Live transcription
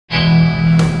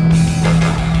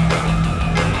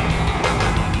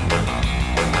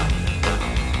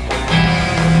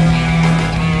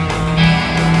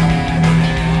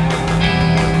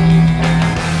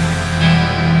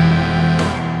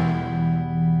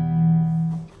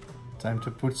Time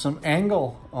to put some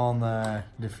angle on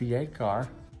the V8 car.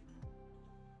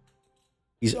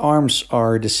 These arms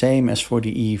are the same as for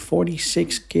the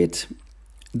E46 kit.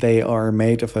 They are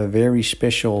made of a very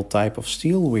special type of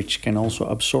steel, which can also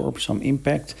absorb some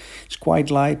impact. It's quite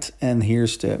light, and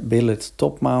here's the billet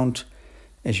top mount.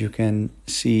 As you can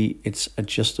see, it's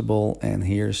adjustable, and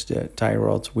here's the tie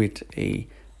rod with a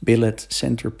billet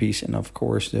centerpiece, and of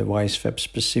course the Wisefab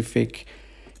specific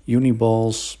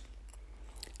uniballs.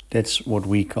 That's what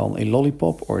we call a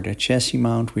lollipop, or the chassis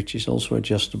mount, which is also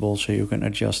adjustable, so you can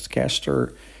adjust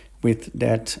caster with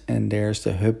that. And there's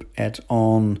the hub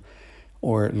add-on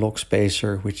or lock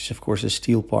spacer, which is of course a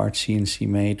steel part, CNC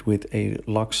made with a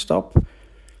lock stop.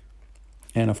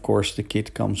 And of course the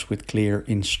kit comes with clear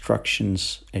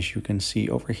instructions, as you can see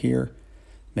over here.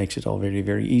 Makes it all very,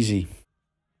 very easy.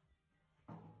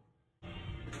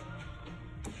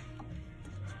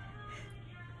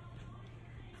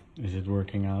 Is it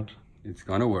working out? It's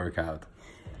gonna work out.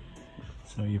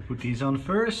 So you put these on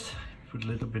first. Put a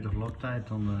little bit of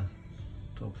Loctite on the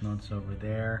top nuts over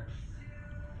there.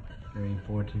 Very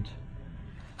important.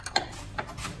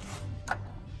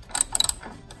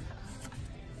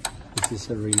 This is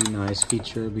a really nice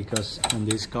feature because on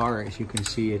this car, as you can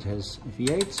see, it has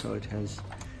V8, so it has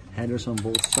headers on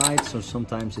both sides. So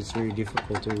sometimes it's very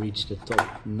difficult to reach the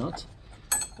top nut,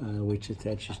 which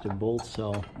attaches the bolt.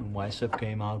 So Wisefab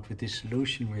came out with this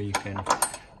solution where you can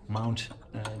mount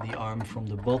the arm from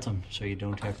the bottom, so you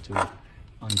don't have to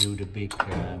undo the big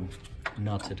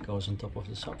nut that goes on top of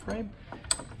the subframe,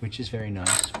 which is very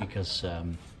nice because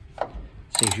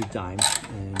saves you time,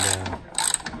 and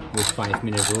with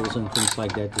 5-minute rolls and things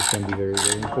like that, this can be very,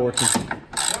 very important.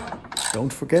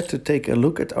 Don't forget to take a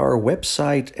look at our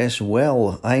website as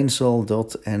well,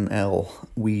 einzel.nl.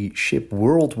 We ship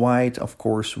worldwide, of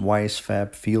course,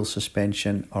 Wisefab, Feal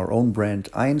Suspension, our own brand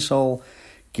Einzel,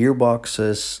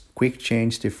 gearboxes, quick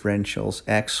change differentials,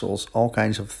 axles, all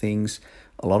kinds of things.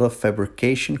 A lot of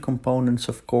fabrication components,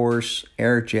 of course,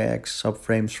 air jacks,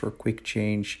 subframes for quick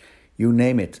change, you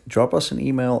name it. Drop us an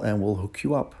email and we'll hook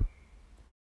you up.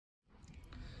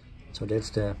 So that's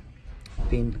the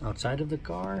pin outside of the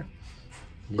car.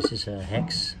 This is a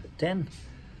hex 10,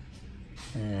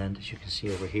 and as you can see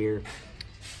over here,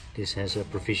 this has a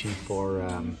provision for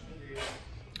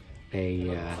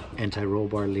a anti-roll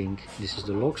bar link. This is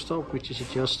the lock stop, which is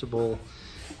adjustable,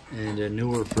 and the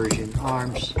newer version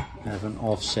arms have an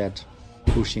offset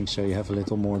pushing, so you have a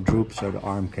little more droop, so the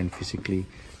arm can physically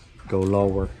go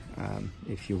lower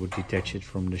if you would detach it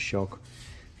from the shock.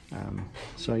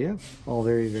 So yeah, all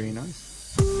very, very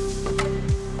nice.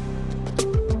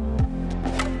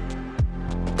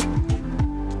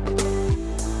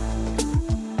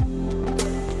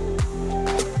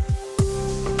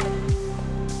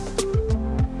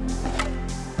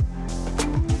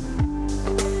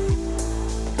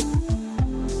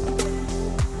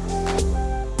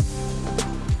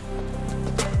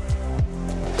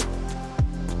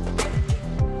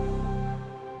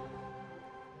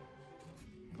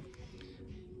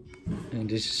 And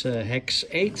this is a hex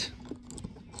 8,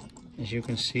 as you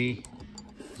can see,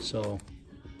 so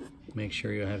make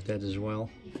sure you have that as well.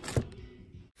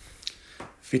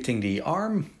 Fitting the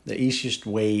arm, the easiest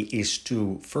way is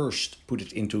to first put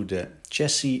it into the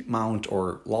chassis mount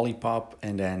or lollipop,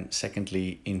 and then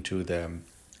secondly into the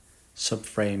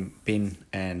subframe pin,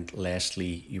 and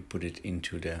lastly you put it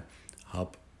into the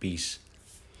hub piece.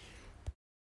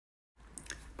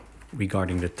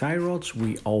 Regarding the tie rods,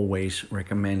 we always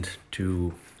recommend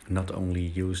to not only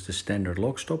use the standard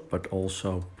lock stop, but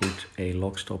also put a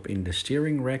lock stop in the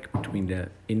steering rack between the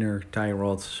inner tie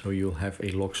rods, so you'll have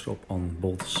a lock stop on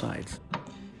both sides.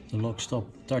 The lock stop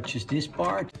touches this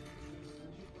part,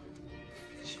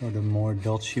 so the more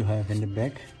dots you have in the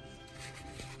back,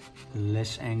 the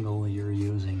less angle you're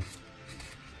using.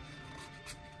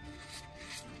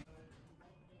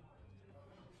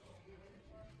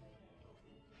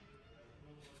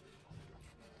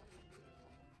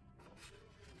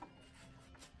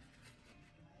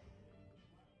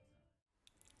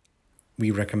 We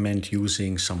recommend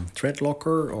using some thread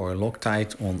locker or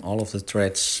Loctite on all of the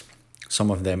threads.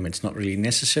 Some of them it's not really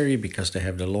necessary because they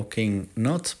have the locking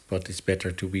nut, but it's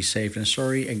better to be safe than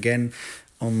sorry. Again,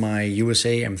 on my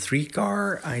USA M3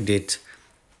 car, I did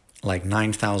like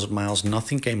 9,000 miles,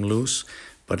 nothing came loose,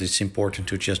 but it's important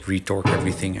to just retorque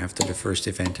everything after the first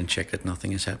event and check that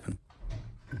nothing has happened.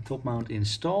 The top mount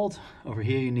installed. Over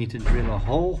here you need to drill a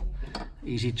hole.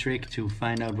 Easy trick to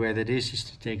find out where that is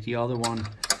to take the other one,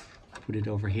 put it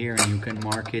over here, and you can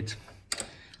mark it.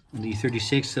 On the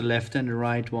E36, the left and the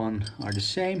right one are the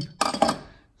same.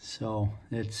 So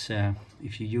it's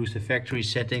if you use the factory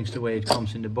settings the way it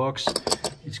comes in the box,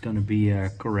 it's going to be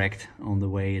correct on the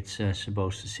way it's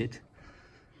supposed to sit.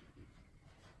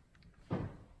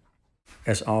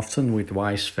 As often with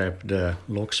Wisefab, the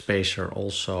lock spacer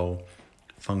also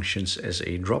functions as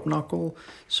a drop knuckle,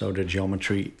 so the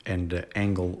geometry and the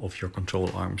angle of your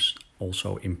control arms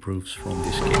also improves from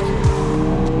this kit.